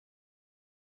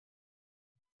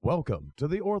Welcome to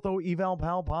the Ortho Eval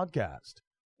Pal podcast,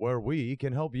 where we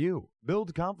can help you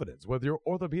build confidence with your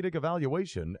orthopedic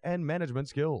evaluation and management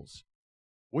skills.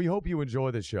 We hope you enjoy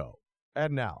the show.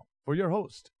 And now, for your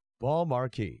host, Paul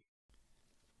Marquis.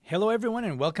 Hello, everyone,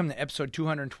 and welcome to episode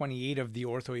 228 of the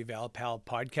Ortho Eval Pal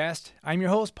podcast. I'm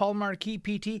your host, Paul Marquis,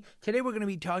 PT. Today, we're going to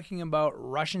be talking about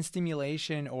Russian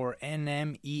stimulation, or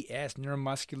NMES,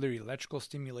 neuromuscular electrical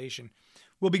stimulation.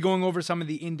 We'll be going over some of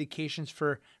the indications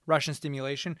for Russian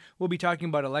stimulation. We'll be talking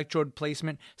about electrode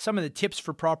placement, some of the tips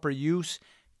for proper use,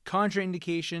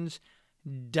 contraindications,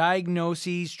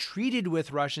 diagnoses treated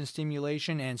with Russian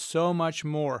stimulation, and so much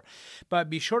more.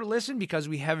 But be sure to listen because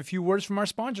we have a few words from our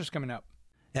sponsors coming up.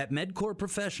 At MedCore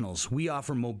Professionals, we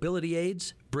offer mobility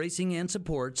aids, bracing and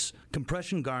supports,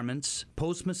 compression garments,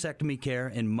 post-mastectomy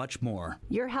care, and much more.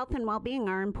 Your health and well-being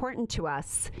are important to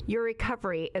us. Your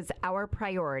recovery is our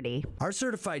priority. Our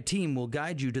certified team will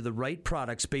guide you to the right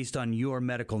products based on your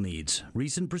medical needs,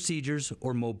 recent procedures,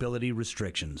 or mobility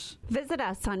restrictions. Visit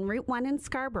us on Route 1 in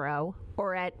Scarborough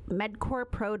or at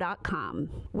medcorepro.com.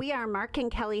 We are Mark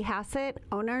and Kelly Hassett,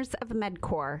 owners of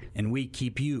MedCore. And we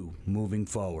keep you moving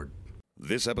forward.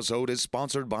 This episode is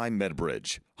sponsored by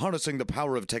MedBridge. Harnessing the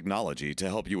power of technology to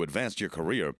help you advance your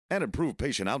career and improve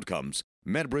patient outcomes,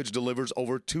 MedBridge delivers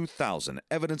over 2,000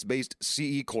 evidence-based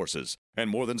CE courses and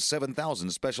more than 7,000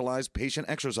 specialized patient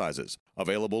exercises,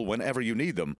 available whenever you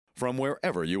need them from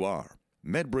wherever you are.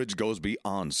 MedBridge goes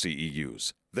beyond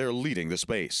CEUs. They're leading the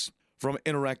space. From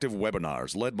interactive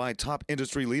webinars led by top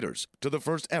industry leaders to the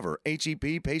first ever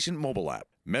HEP patient mobile app,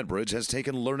 MedBridge has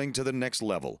taken learning to the next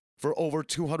level for over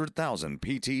 200,000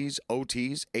 PTs,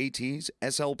 OTs, ATs,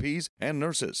 SLPs, and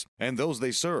nurses, and those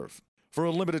they serve. For a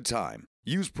limited time,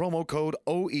 use promo code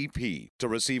OEP to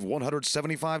receive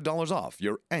 $175 off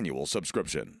your annual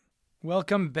subscription.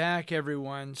 Welcome back,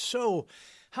 everyone. So,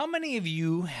 how many of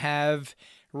you have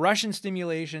Russian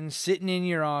stimulation sitting in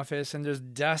your office and there's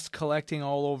dust collecting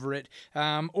all over it?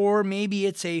 Or maybe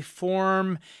it's a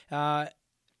form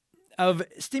of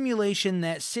stimulation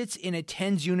that sits in a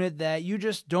TENS unit that you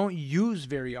just don't use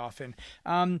very often.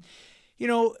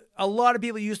 A lot of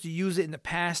people used to use it in the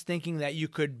past thinking that you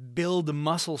could build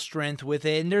muscle strength with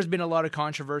it, and there's been a lot of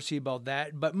controversy about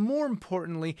that. But more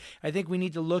importantly, I think we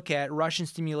need to look at Russian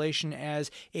stimulation as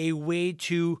a way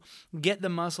to get the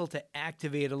muscle to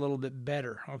activate a little bit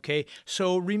better, okay?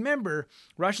 So remember,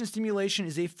 Russian stimulation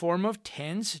is a form of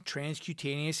TENS,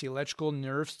 transcutaneous electrical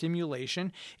nerve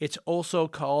stimulation. It's also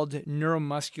called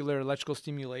neuromuscular electrical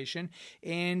stimulation.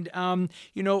 And,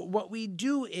 what we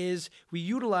do is we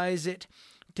utilize it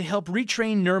to help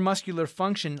retrain neuromuscular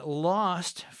function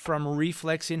lost from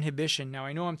reflex inhibition. Now,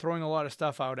 I know I'm throwing a lot of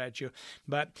stuff out at you,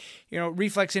 but,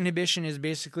 reflex inhibition is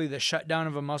basically the shutdown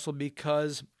of a muscle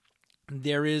because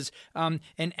there is an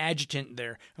adjutant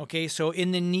there, okay? So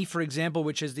in the knee, for example,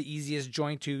 which is the easiest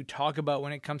joint to talk about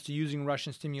when it comes to using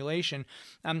Russian stimulation,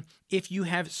 if you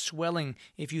have swelling,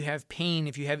 if you have pain,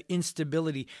 if you have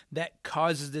instability, that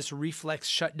causes this reflex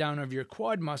shutdown of your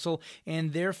quad muscle,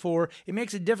 and therefore it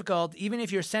makes it difficult, even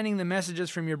if you're sending the messages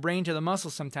from your brain to the muscle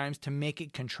sometimes, to make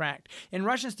it contract. And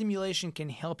Russian stimulation can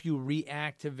help you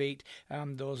reactivate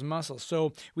those muscles.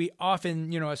 So we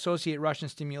often, associate Russian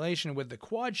stimulation with the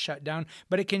quad shutdown,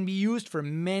 but it can be used for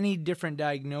many different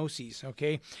diagnoses,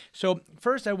 okay? So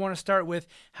first I want to start with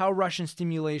how Russian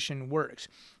stimulation works.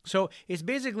 So it's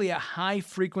basically a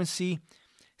high-frequency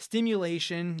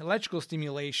stimulation, electrical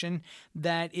stimulation,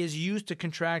 that is used to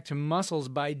contract muscles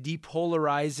by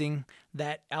depolarizing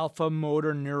that alpha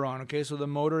motor neuron, okay? So the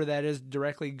motor that is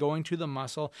directly going to the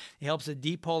muscle, it helps it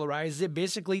depolarize it,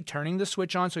 basically turning the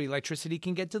switch on so electricity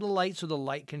can get to the light so the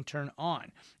light can turn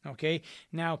on, okay?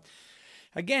 Now,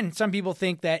 again, some people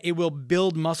think that it will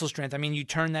build muscle strength. I mean, you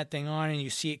turn that thing on and you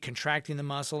see it contracting the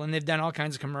muscle, and they've done all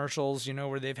kinds of commercials,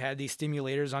 where they've had these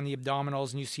stimulators on the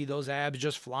abdominals, and you see those abs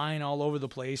just flying all over the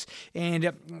place,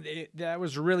 and that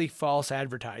was really false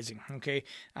advertising, okay?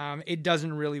 It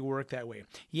doesn't really work that way.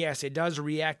 Yes, it does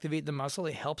reactivate the muscle.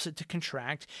 It helps it to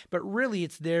contract, but really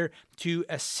it's there to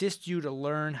assist you to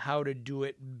learn how to do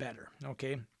it better,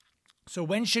 okay? So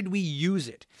when should we use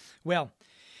it? Well,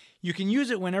 you can use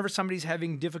it whenever somebody's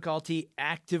having difficulty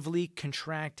actively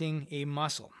contracting a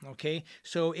muscle, okay?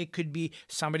 So it could be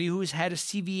somebody who's had a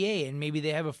CVA and maybe they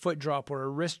have a foot drop or a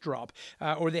wrist drop,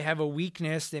 or they have a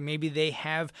weakness that maybe they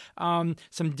have some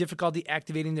difficulty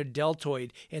activating their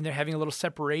deltoid and they're having a little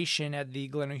separation at the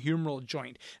glenohumeral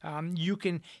joint. You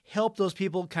can help those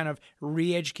people kind of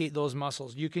re-educate those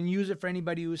muscles. You can use it for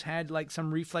anybody who's had like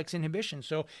some reflex inhibition.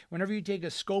 So whenever you take a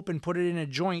scope and put it in a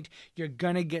joint, you're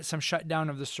going to get some shutdown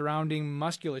of the surrounding surrounding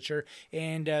musculature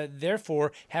and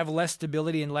therefore have less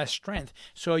stability and less strength.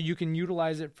 So you can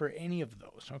utilize it for any of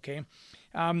those, okay?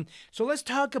 So let's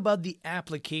talk about the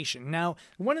application. Now,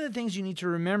 one of the things you need to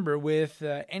remember with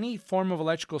any form of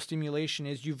electrical stimulation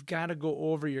is you've got to go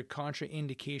over your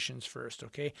contraindications first,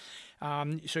 okay?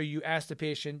 So you ask the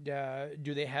patient,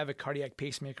 do they have a cardiac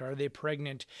pacemaker? Are they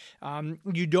pregnant?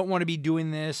 You don't want to be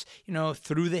doing this,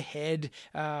 through the head.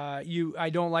 I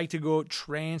don't like to go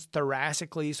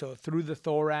transthoracically, so through the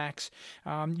thorax.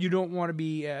 You don't want to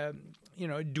be,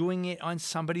 doing it on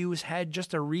somebody who's had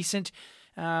just a recent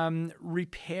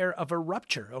repair of a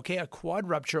rupture, okay, a quad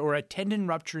rupture or a tendon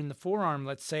rupture in the forearm,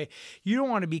 let's say. You don't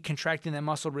want to be contracting that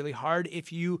muscle really hard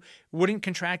if you wouldn't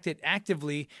contract it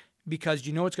actively because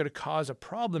you know it's going to cause a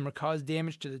problem or cause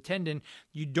damage to the tendon.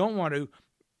 You don't want to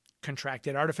contract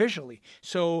it artificially.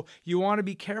 So you want to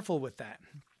be careful with that.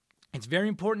 It's very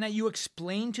important that you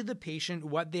explain to the patient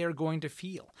what they are going to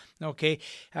feel, okay?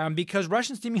 Because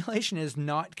Russian stimulation is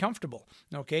not comfortable,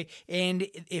 okay? And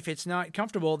if it's not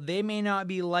comfortable, they may not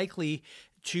be likely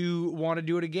to want to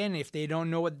do it again if they don't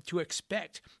know what to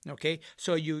expect, okay?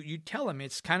 So you tell them.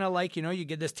 It's kind of like, you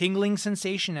get this tingling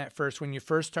sensation at first when you're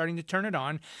first starting to turn it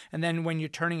on, and then when you're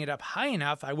turning it up high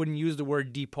enough, I wouldn't use the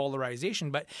word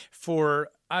depolarization, but for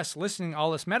us listening,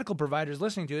 all us medical providers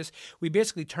listening to us, we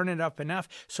basically turn it up enough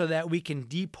so that we can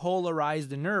depolarize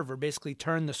the nerve or basically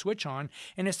turn the switch on,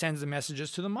 and it sends the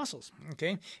messages to the muscles,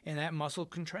 okay? And that muscle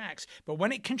contracts. But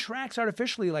when it contracts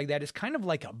artificially like that, it's kind of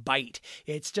like a bite.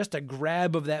 It's just a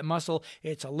grab of that muscle.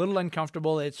 It's a little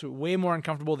uncomfortable. It's way more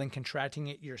uncomfortable than contracting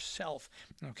it yourself,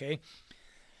 okay?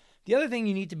 The other thing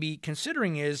you need to be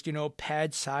considering is,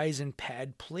 pad size and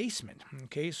pad placement,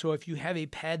 okay? So if you have a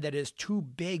pad that is too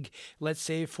big, let's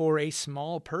say for a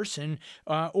small person,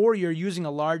 or you're using a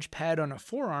large pad on a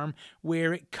forearm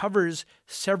where it covers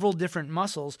several different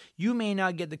muscles, you may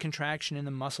not get the contraction in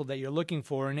the muscle that you're looking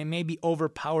for, and it may be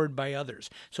overpowered by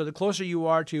others. So the closer you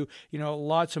are to,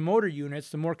 lots of motor units,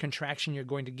 the more contraction you're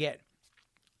going to get.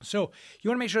 So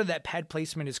you want to make sure that pad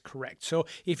placement is correct. So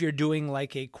if you're doing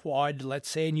like a quad, let's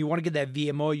say, and you want to get that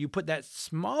VMO, you put that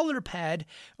smaller pad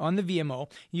on the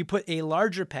VMO, you put a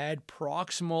larger pad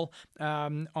proximal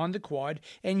on the quad,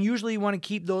 and usually you want to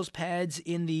keep those pads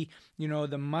in the, the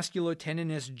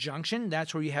musculotendinous junction.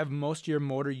 That's where you have most of your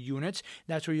motor units.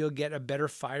 That's where you'll get a better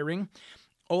firing.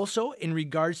 Also, in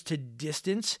regards to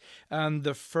distance,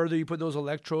 the further you put those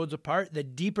electrodes apart, the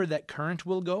deeper that current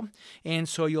will go, and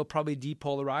so you'll probably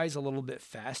depolarize a little bit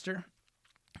faster.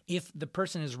 If the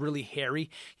person is really hairy,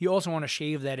 you also want to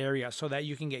shave that area so that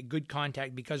you can get good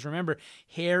contact, because remember,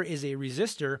 hair is a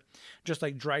resistor, just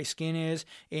like dry skin is,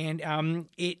 and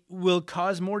it will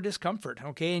cause more discomfort,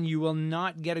 okay? And you will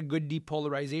not get a good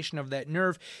depolarization of that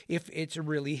nerve if it's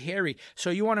really hairy. So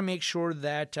you want to make sure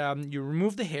that you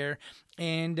remove the hair,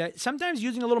 and sometimes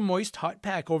using a little moist hot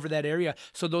pack over that area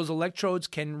so those electrodes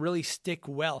can really stick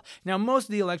well. Now, most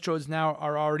of the electrodes now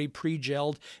are already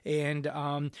pre-gelled,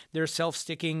 and they're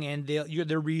self-sticking, and they're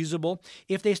reusable.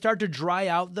 If they start to dry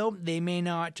out, though, they may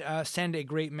not send a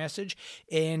great message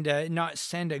and not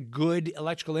send a good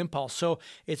electrical impulse. So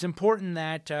it's important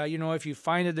that, if you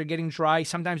find that they're getting dry,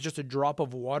 sometimes just a drop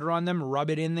of water on them, rub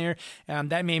it in there.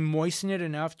 That may moisten it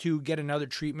enough to get another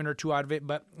treatment or two out of it.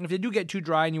 But if they do get too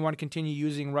dry and you want to continue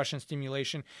using Russian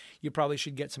stimulation, you probably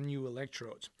should get some new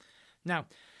electrodes. Now,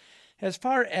 as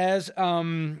far as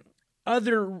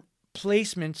other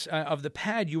placements of the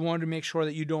pad, you want to make sure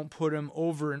that you don't put them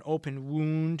over an open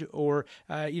wound or,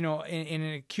 in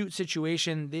an acute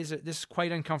situation. This is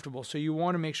quite uncomfortable, so you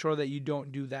want to make sure that you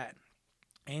don't do that.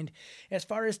 And as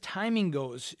far as timing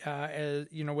goes,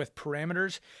 with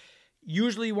parameters,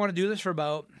 usually you want to do this for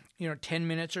about 10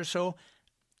 minutes or so.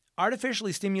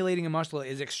 Artificially stimulating a muscle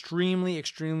is extremely,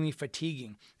 extremely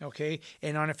fatiguing, okay?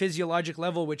 And on a physiologic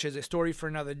level, which is a story for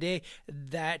another day,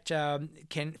 that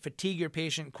can fatigue your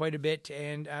patient quite a bit.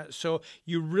 And so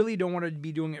you really don't want to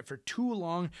be doing it for too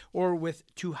long or with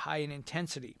too high an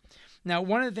intensity. Now,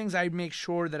 one of the things I make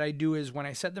sure that I do is when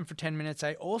I set them for 10 minutes,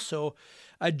 I also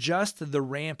adjust the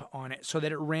ramp on it so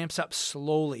that it ramps up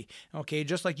slowly, okay?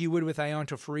 Just like you would with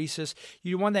iontophoresis.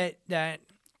 You want that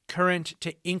current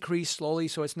to increase slowly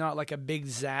so it's not like a big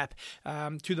zap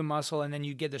to the muscle and then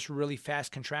you get this really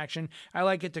fast contraction. I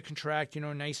like it to contract,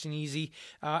 nice and easy.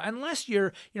 Unless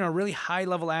you're, a really high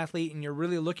level athlete and you're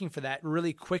really looking for that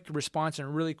really quick response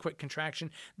and really quick contraction,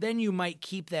 then you might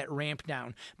keep that ramp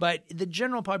down. But the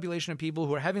general population of people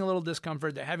who are having a little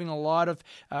discomfort, they're having a lot of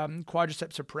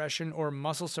quadricep suppression or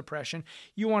muscle suppression,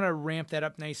 you want to ramp that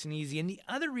up nice and easy. And the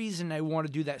other reason I want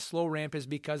to do that slow ramp is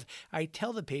because I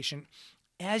tell the patient,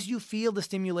 as you feel the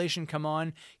stimulation come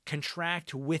on,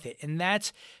 contract with it. And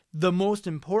that's the most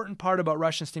important part about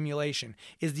Russian stimulation,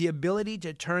 is the ability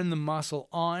to turn the muscle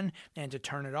on and to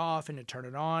turn it off and to turn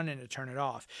it on and to turn it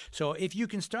off. So if you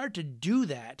can start to do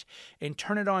that and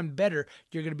turn it on better,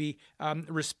 you're going to be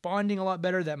responding a lot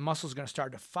better. That muscle is going to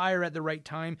start to fire at the right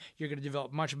time. You're going to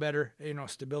develop much better,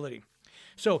 stability.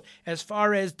 So as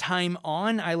far as time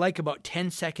on, I like about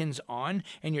 10 seconds on,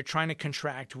 and you're trying to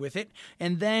contract with it.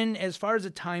 And then as far as the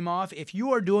time off, if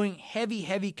you are doing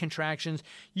heavy contractions,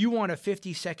 you want a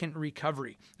 50-second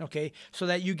recovery, okay? So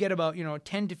that you get about,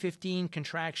 10 to 15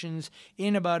 contractions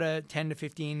in about a 10 to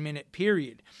 15 minute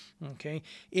period, okay?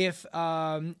 If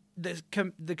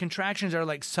the contractions are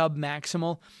like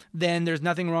sub-maximal, then there's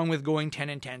nothing wrong with going 10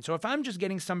 and 10. So if I'm just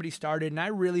getting somebody started and I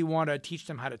really want to teach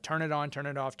them how to turn it on, turn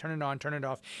it off, turn it on, turn it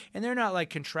off, and they're not like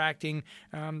contracting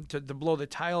to blow the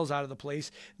tiles out of the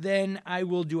place, then I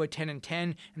will do a 10 and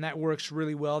 10, and that works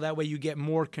really well. That way you get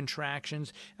more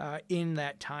contractions in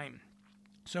that time.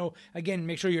 So again,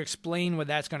 make sure you explain what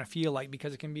that's going to feel like,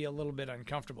 because it can be a little bit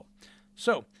uncomfortable.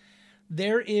 So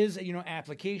there is,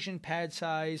 application, pad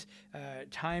size,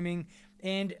 timing,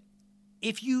 and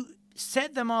if you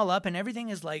set them all up and everything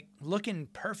is like looking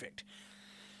perfect,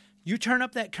 you turn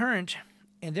up that current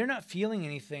and they're not feeling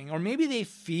anything, or maybe they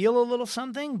feel a little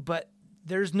something, but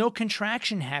there's no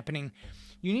contraction happening.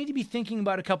 You need to be thinking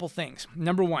about a couple things.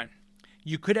 Number one,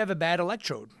 you could have a bad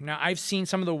electrode. Now, I've seen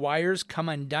some of the wires come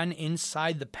undone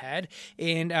inside the pad,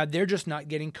 and they're just not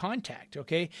getting contact,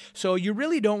 okay? So you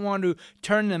really don't want to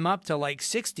turn them up to like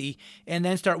 60 and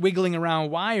then start wiggling around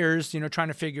wires, trying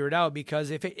to figure it out, because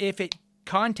if it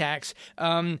contacts,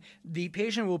 the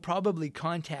patient will probably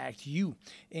contact you.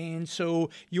 And so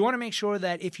you want to make sure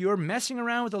that if you're messing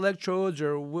around with electrodes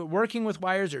or working with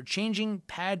wires or changing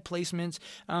pad placements,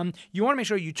 you want to make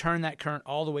sure you turn that current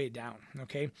all the way down,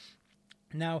 okay?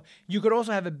 Now, you could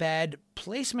also have a bad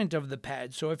placement of the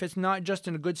pad. So if it's not just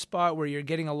in a good spot where you're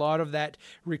getting a lot of that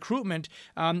recruitment,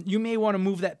 you may want to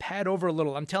move that pad over a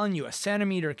little. I'm telling you, a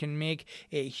centimeter can make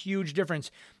a huge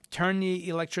difference. Turn the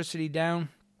electricity down,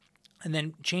 and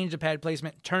then change the pad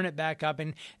placement, turn it back up,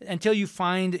 and until you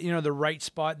find, the right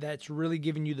spot that's really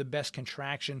giving you the best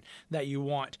contraction that you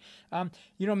want.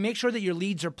 Make sure that your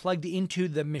leads are plugged into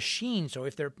the machine. So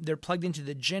if they're plugged into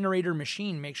the generator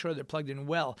machine, make sure they're plugged in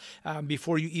well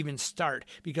before you even start,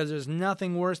 because there's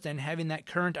nothing worse than having that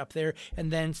current up there and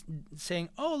then saying,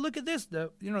 oh, look at this, the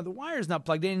wire's not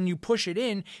plugged in, and you push it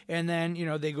in, and then,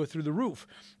 they go through the roof.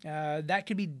 That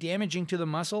could be damaging to the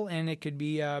muscle, and it could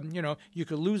be, you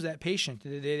could lose that patient.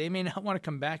 They may not want to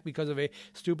come back because of a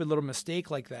stupid little mistake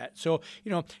like that. So,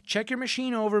 check your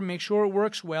machine over, make sure it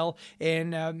works well,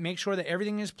 and make sure that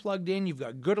everything is plugged in. You've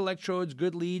got good electrodes,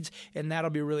 good leads, and that'll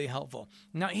be really helpful.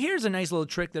 Now, here's a nice little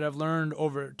trick that I've learned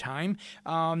over time.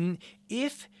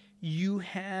 If you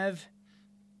have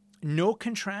no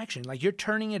contraction, like you're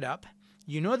turning it up,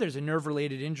 there's a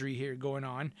nerve-related injury here going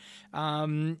on,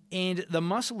 and the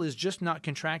muscle is just not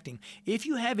contracting. If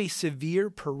you have a severe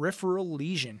peripheral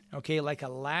lesion, okay, like a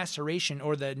laceration,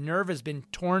 or the nerve has been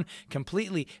torn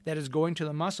completely that is going to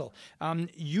the muscle,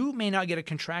 you may not get a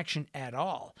contraction at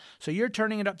all. So you're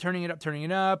turning it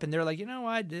up, and they're like, you know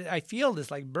what, I feel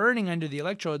this like burning under the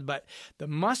electrode, but the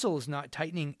muscle is not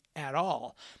tightening at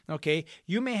all, okay?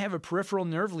 You may have a peripheral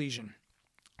nerve lesion.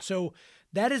 So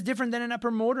that is different than an upper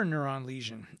motor neuron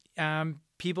lesion.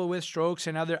 People with strokes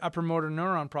and other upper motor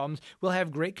neuron problems will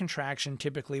have great contraction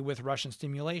typically with Russian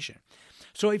stimulation.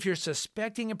 So if you're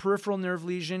suspecting a peripheral nerve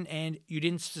lesion and you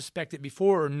didn't suspect it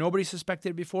before, or nobody suspected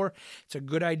it before, it's a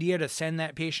good idea to send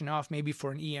that patient off maybe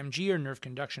for an EMG or nerve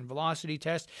conduction velocity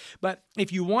test. But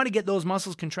if you want to get those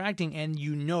muscles contracting and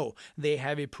they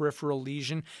have a peripheral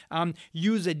lesion,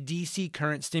 use a DC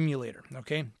current stimulator,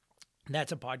 okay?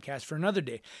 That's a podcast for another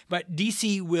day. But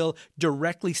DC will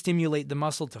directly stimulate the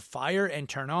muscle to fire and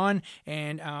turn on.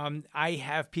 And I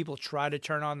have people try to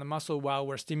turn on the muscle while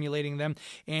we're stimulating them.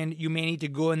 And you may need to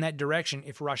go in that direction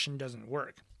if Russian doesn't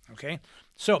work. Okay?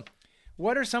 So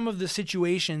what are some of the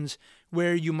situations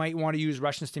where you might want to use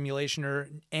Russian stimulation, or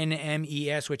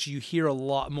NMES, which you hear a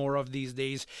lot more of these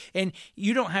days? And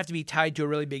you don't have to be tied to a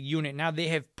really big unit. Now they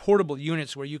have portable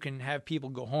units where you can have people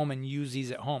go home and use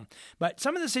these at home. But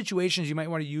some of the situations you might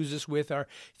want to use this with are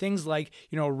things like,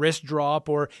 wrist drop,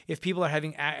 or if people are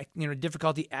having,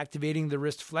 difficulty activating the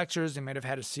wrist flexors, they might have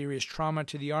had a serious trauma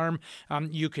to the arm.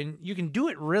 You can do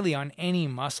it really on any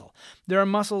muscle. There are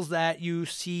muscles that you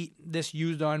see this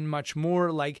used on much more.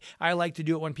 Like I like to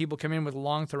do it when people come in someone with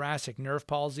long thoracic nerve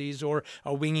palsies or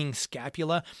a winging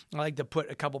scapula, I like to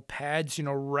put a couple pads,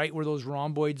 right where those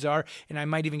rhomboids are, and I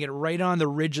might even get it right on the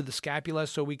ridge of the scapula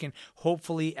so we can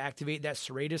hopefully activate that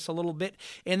serratus a little bit.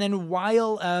 And then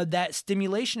while that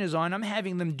stimulation is on, I'm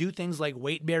having them do things like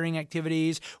weight-bearing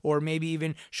activities or maybe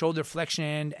even shoulder flexion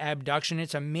and abduction.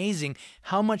 It's amazing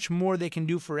how much more they can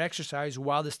do for exercise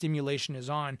while the stimulation is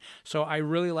on. So I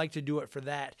really like to do it for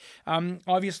that.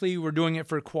 Obviously, we're doing it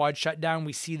for quad shutdown.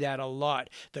 We see that a lot.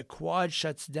 The quad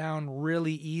shuts down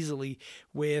really easily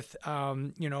with,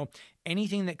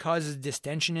 anything that causes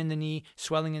distension in the knee,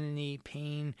 swelling in the knee,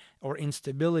 pain, or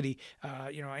instability.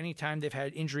 Anytime they've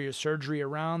had injury or surgery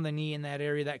around the knee in that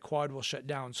area, that quad will shut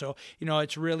down. So,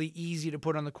 it's really easy to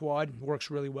put on the quad.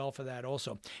 Works really well for that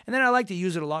also. And then I like to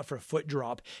use it a lot for a foot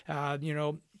drop.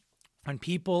 When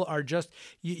people are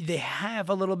they have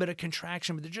a little bit of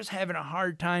contraction, but they're just having a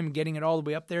hard time getting it all the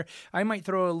way up there, I might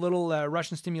throw a little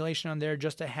Russian stimulation on there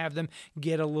just to have them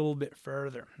get a little bit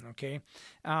further, okay?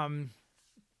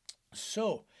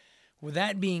 So with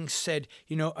that being said,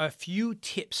 a few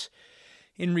tips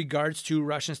in regards to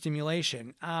Russian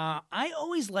stimulation. I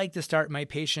always like to start my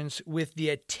patients with the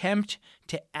attempt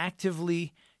to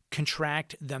actively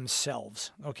contract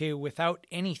themselves, okay, without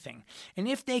anything. And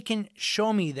if they can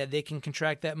show me that they can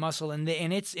contract that muscle and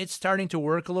it's starting to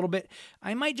work a little bit,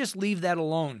 I might just leave that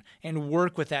alone and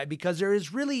work with that, because there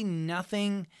is really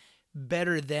nothing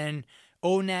better than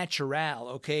au naturel,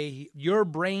 okay? Your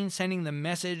brain sending the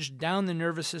message down the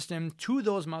nervous system to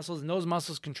those muscles and those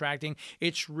muscles contracting.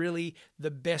 It's really the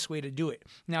best way to do it.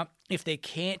 Now, if they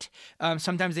can't,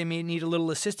 sometimes they may need a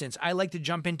little assistance. I like to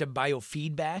jump into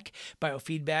biofeedback.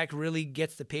 Biofeedback really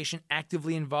gets the patient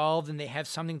actively involved and they have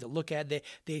something to look at.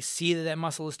 They see that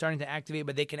muscle is starting to activate,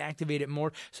 but they can activate it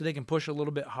more so they can push a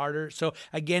little bit harder. So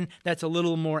again, that's a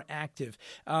little more active.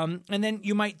 And then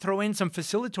you might throw in some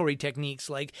facilitatory techniques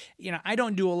like, I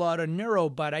don't do a lot of neuro,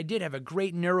 but I did have a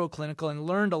great neuro clinical and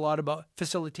learned a lot about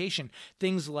facilitation.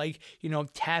 Things like,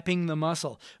 tapping the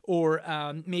muscle, or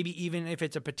maybe even if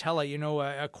it's a patella,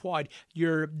 a quad,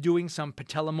 you're doing some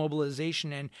patella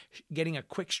mobilization and getting a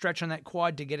quick stretch on that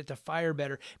quad to get it to fire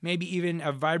better. Maybe even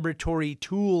a vibratory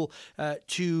tool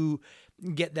to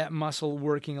get that muscle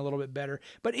working a little bit better.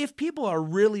 But if people are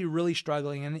really, really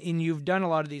struggling and you've done a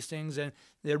lot of these things and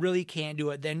they really can't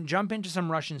do it, then jump into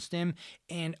some Russian stim.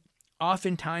 And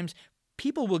oftentimes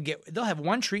people they'll have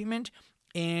one treatment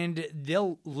and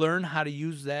they'll learn how to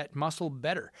use that muscle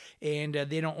better, and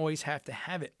they don't always have to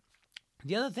have it.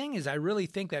 The other thing is I really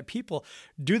think that people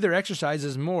do their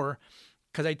exercises more,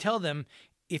 because I tell them,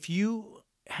 if you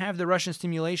have the Russian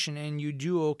stimulation and you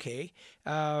do okay,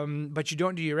 but you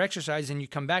don't do your exercise and you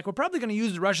come back, we're probably going to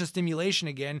use the Russian stimulation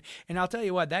again. And I'll tell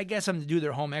you what, that gets them to do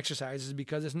their home exercises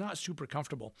because it's not super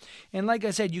comfortable. And like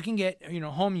I said, you can get,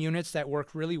 home units that work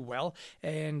really well,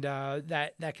 and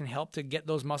that can help to get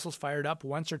those muscles fired up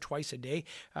once or twice a day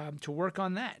to work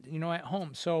on that, at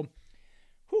home. So,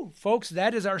 folks,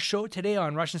 that is our show today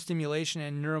on Russian stimulation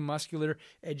and neuromuscular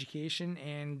education.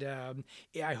 And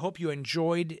I hope you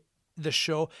enjoyed the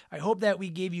show. I hope that we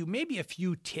gave you maybe a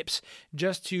few tips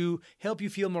just to help you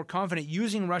feel more confident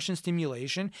using Russian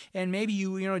stimulation, and maybe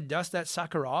you dust that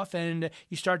sucker off and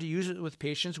you start to use it with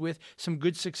patients with some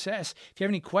good success. If you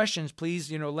have any questions, please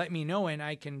let me know, and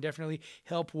I can definitely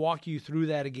help walk you through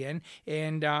that again.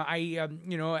 And I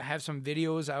have some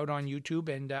videos out on YouTube,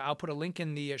 and I'll put a link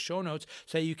in the show notes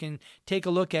so you can take a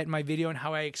look at my video and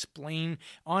how I explain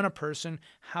on a person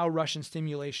how Russian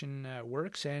stimulation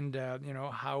works, and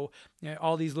how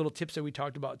all these little tips that we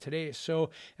talked about today. So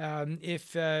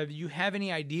if you have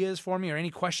any ideas for me or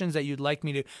any questions that you'd like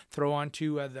me to throw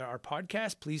onto our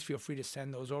podcast, please feel free to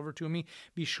send those over to me.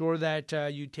 Be sure that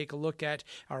you take a look at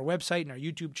our website and our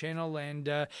YouTube channel, and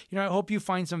I hope you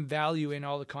find some value in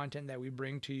all the content that we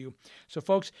bring to you. So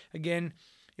folks, again,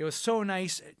 it was so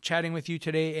nice chatting with you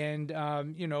today and,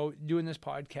 doing this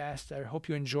podcast. I hope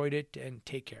you enjoyed it, and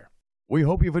take care. We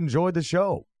hope you've enjoyed the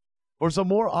show. For some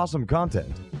more awesome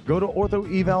content, go to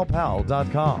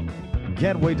orthoevalpal.com.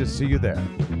 Can't wait to see you there.